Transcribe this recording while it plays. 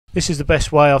This is the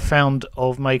best way I've found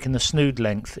of making the snood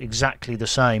length exactly the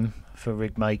same for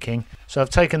rig making. So I've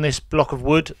taken this block of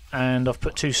wood and I've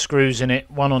put 2 screws in it,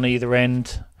 one on either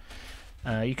end.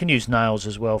 You can use nails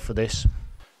as well for this.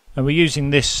 And we're using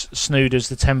this snood as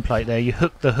the template there. You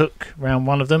hook the hook around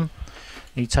one of them,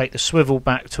 you take the swivel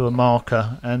back to a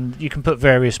marker, and you can put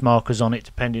various markers on it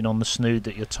depending on the snood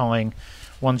that you're tying.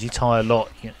 Ones you tie a lot,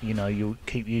 you know, you'll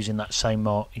keep using that same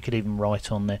mark. You could even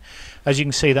write on there. As you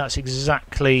can see, that's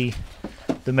exactly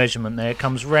the measurement there. It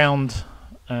comes round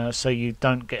so you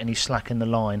don't get any slack in the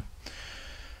line.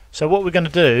 So what we're going to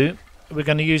do, we're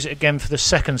going to use it again for the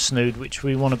second snood, which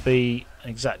we want to be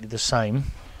exactly the same.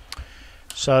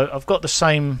 So I've got the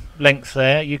same length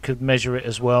there. You could measure it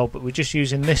as well, but we're just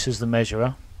using this as the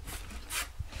measurer.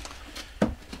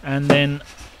 And then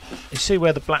you see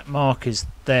where the black mark is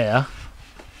there.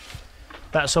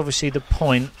 That's obviously the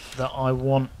point that I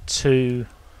want to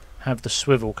have the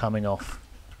swivel coming off.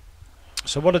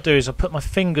 So what I do is I put my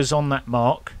fingers on that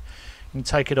mark. You can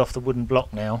take it off the wooden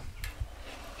block now.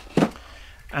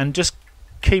 And just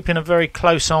keeping a very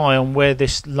close eye on where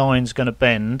this line's going to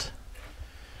bend.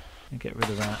 Get rid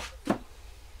of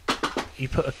that. You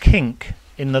put a kink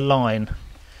in the line,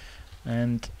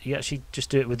 and you actually just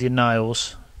do it with your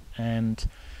nails, and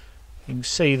you can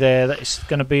see there that it's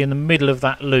going to be in the middle of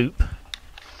that loop.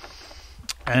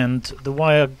 And the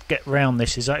way I get around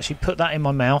this is I actually put that in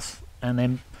my mouth and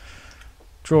then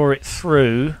draw it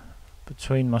through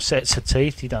between my sets of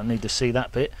teeth. You don't need to see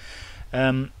that bit.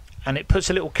 And it puts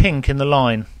a little kink in the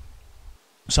line.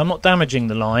 So I'm not damaging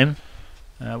the line.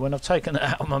 When I've taken it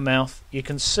out of my mouth, you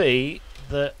can see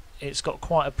that it's got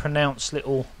quite a pronounced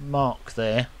little mark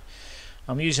there.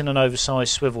 I'm using an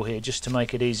oversized swivel here just to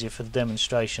make it easier for the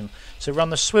demonstration. So run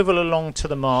the swivel along to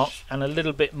the mark and a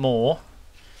little bit more.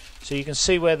 So you can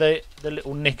see where the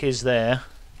little nick is there.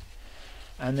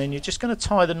 And then you're just going to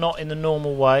tie the knot in the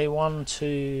normal way. 1,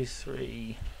 2,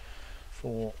 3,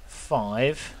 4,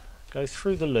 5. Go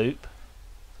through the loop.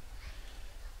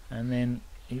 And then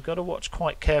you've got to watch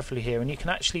quite carefully here. And you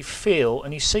can actually feel,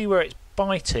 and you see where it's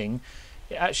biting.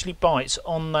 It actually bites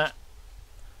on that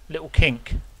little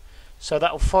kink. So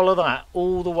that will follow that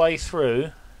all the way through.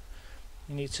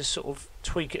 You need to sort of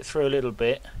tweak it through a little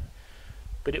bit.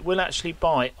 But it will actually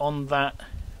bite on that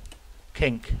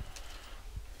kink,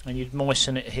 and you'd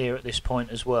moisten it here at this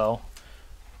point as well.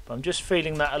 But I'm just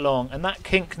feeling that along, and that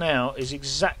kink now is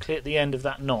exactly at the end of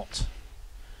that knot,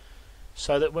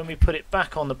 so that when we put it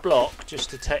back on the block just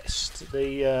to test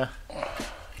the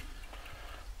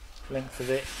length of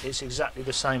it, it's exactly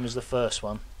the same as the first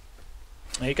one.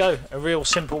 There you go, a real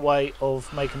simple way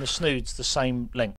of making the snoods the same length.